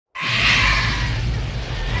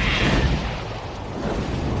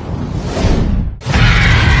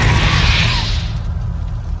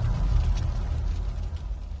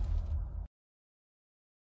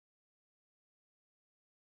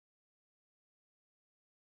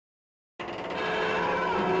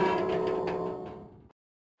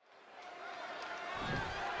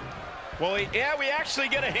Well, yeah, we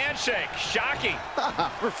actually get a handshake. Shocking.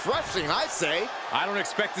 Refreshing, I say. I don't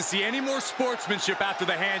expect to see any more sportsmanship after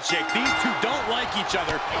the handshake. These two don't like each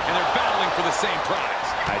other, and they're battling for the same prize.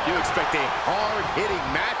 I do expect a hard-hitting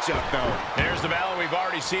matchup, though. There's the battle. We've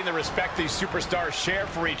already seen the respect these superstars share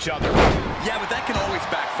for each other. Yeah, but that can always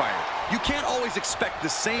backfire. You can't always expect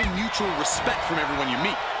the same mutual respect from everyone you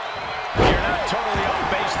meet. You're not totally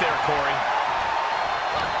off base there, Corey.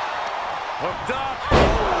 Hooked up.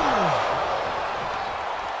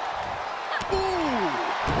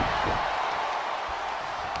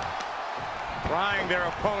 Prying their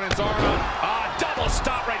opponent's arm up. Double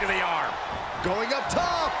stop right to the arm. Going up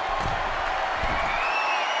top.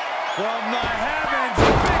 From the heavens,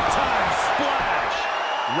 big-time splash.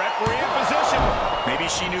 Referee in position. Maybe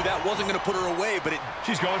she knew that wasn't going to put her away, but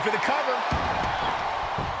she's going for the cover.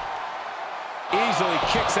 Easily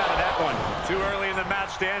kicks out of that one. Too early in the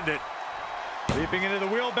match to end it. Leaping into the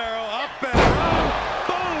wheelbarrow, up and around.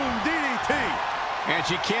 Boom, DDT. And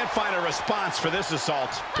she can't find a response for this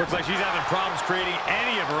assault. Looks like she's having problems creating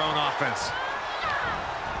any of her own offense.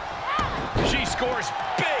 She scores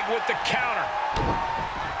big with the counter.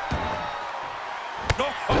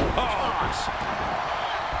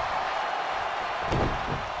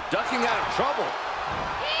 Ducking out of trouble.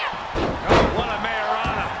 Oh, what a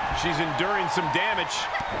Mayorana. She's enduring some damage.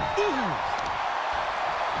 Ooh.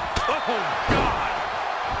 Oh, God.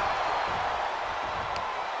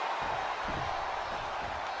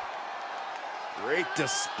 Great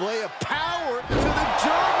display of power to the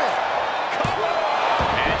German. Come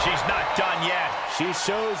on. And she's not done yet. She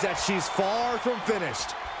shows that she's far from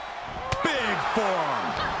finished. Big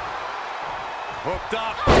form. Hooked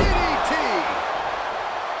up. DDT.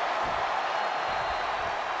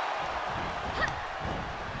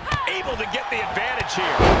 Able to get the advantage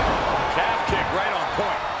here. Calf kick right on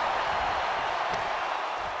point.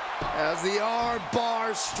 As the arm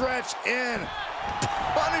bars stretch in.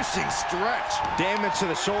 Punishing stretch. Damage to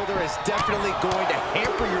the shoulder is definitely going to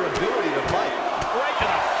hamper your ability to fight. Right to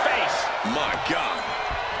the face. My God.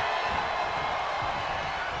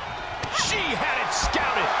 She had it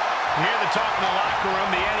scouted. You hear the talk in the locker room,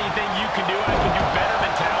 the anything you can do, I can do better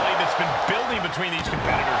mentality that's been building between these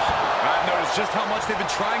competitors. I've noticed just how much they've been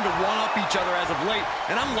trying to one-up each other as of late,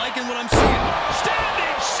 and I'm liking what I'm seeing.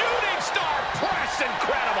 Standing shooting star press,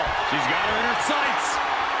 incredible. She's got her in her sights.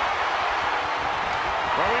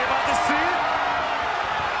 Are we about to see it?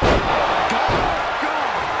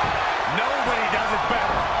 God. Nobody does it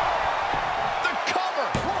better. The cover.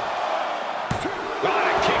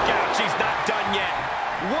 A kick out. She's not done yet.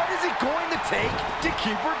 What is it going to take to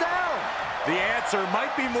keep her down? The answer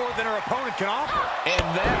might be more than her opponent can offer. And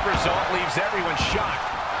that result leaves everyone shocked.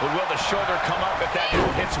 But will the shoulder come up if that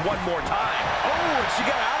move hits one more time? Oh, and she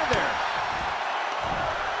got out of there.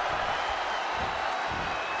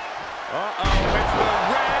 Uh-oh, it's the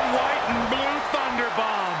red, white, and blue Thunder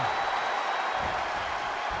Bomb.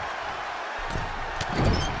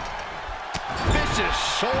 Vicious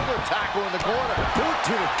shoulder tackle in the corner. Boot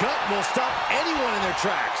to the gut will stop anyone in their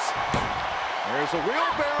tracks. There's a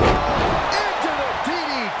wheelbarrow into the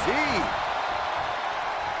DDT.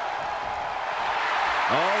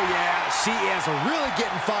 Oh, yeah, she is really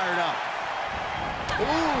getting fired up.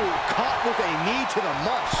 Ooh, caught with a knee to the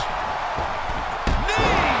mush.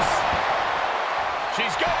 Knees!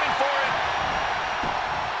 She's going for it.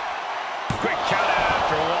 Quick count out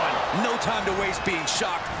after one. No time to waste being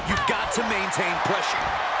shocked. You've got to maintain pressure.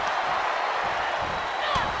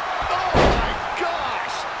 Oh, my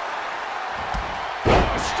gosh!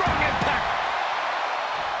 Oh, strong impact.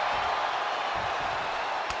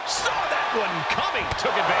 Saw that one coming.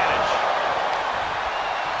 Took advantage.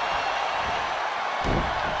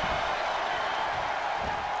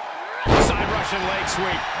 Side Russian leg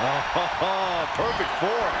sweep. Perfect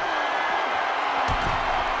form.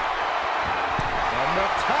 From the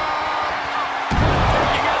top.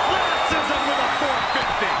 Taking athleticism with a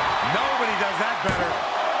 450. Nobody does that better.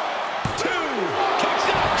 Two. Kicks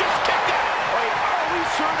out. Just kicked out. Wait, are we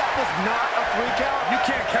sure that was not a 3 count? You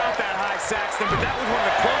can't count that high, Saxton, but that was one of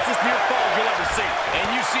the closest near falls you'll ever see.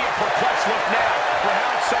 And you see a perplexed look now for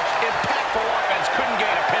how such impactful offense couldn't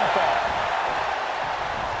gain a pinfall.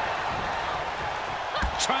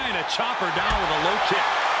 Trying to chop her down with a low kick.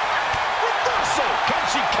 Reversal. Can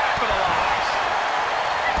she capitalize?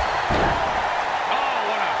 Oh,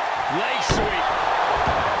 what a leg sweep.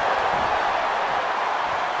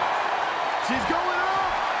 She's going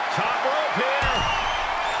up. Top rope here.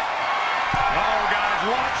 Oh, guys,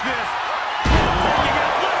 watch this. Taking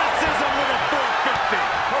athleticism with a 450.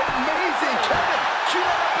 Amazing, Kevin. Shoot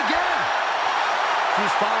that up again.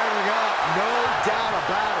 She's firing up, no doubt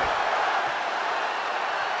about it.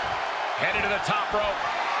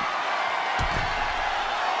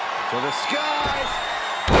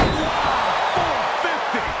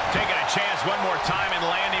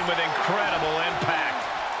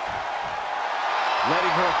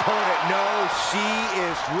 opponent knows she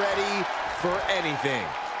is ready for anything.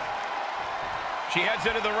 She heads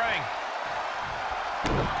into the ring.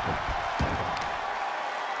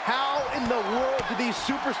 How in the world do these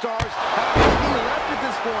superstars have anything left at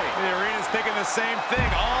this point? The arena's thinking the same thing.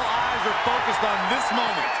 All eyes are focused on this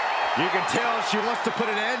moment. You can tell she wants to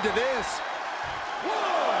put an end to this.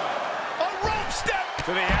 A rope step.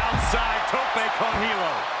 To the outside, tope con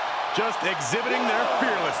hilo. Just exhibiting their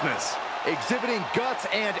fearlessness. Exhibiting guts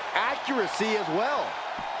and accuracy as well.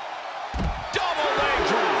 Double leg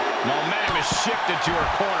drop. Momentum is shifted to her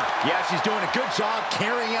corner. Yeah, she's doing a good job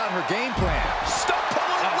carrying out her game plan. Stop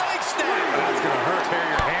pulling leg snap. That's going to hurt. Tear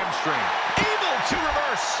your hamstring. Evil to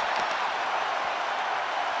reverse.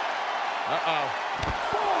 Uh-oh.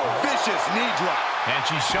 Vicious knee drop. And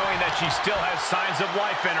she's showing that she still has signs of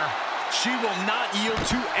life in her. She will not yield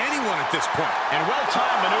to anyone at this point. And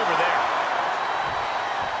well-timed maneuver there.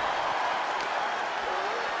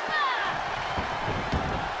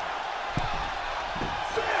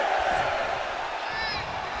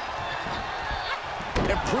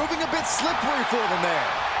 And proving a bit slippery for them there.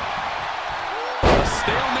 A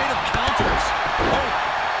stalemate of counters. Oh.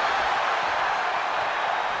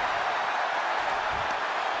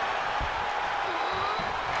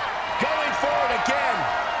 Going for it again.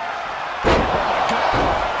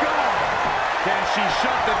 Can she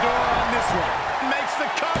shut the door on this one? Makes the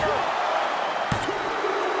cover.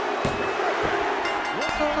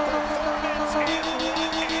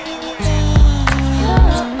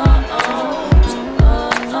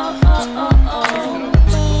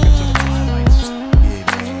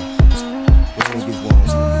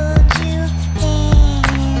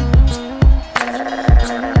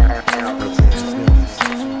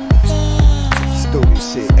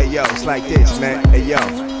 It's like this, man. Hey, yo.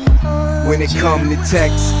 When it come to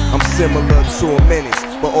text, I'm similar to a menace.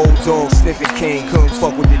 But old dog sniffing king couldn't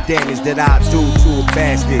fuck with the damage that I do to a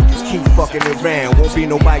bastard. Keep fucking around, won't be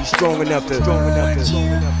nobody strong enough to.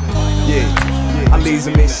 Yeah, I leave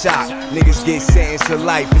them in shock. Niggas get sentenced to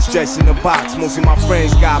life and stretched in a box. Most of my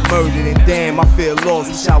friends got murdered, and damn, I feel lost.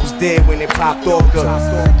 Wish I was dead when it popped off.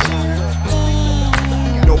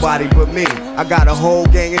 Nobody but me. I got a whole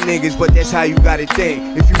gang of niggas, but that's how you gotta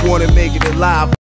think. If you wanna make it alive.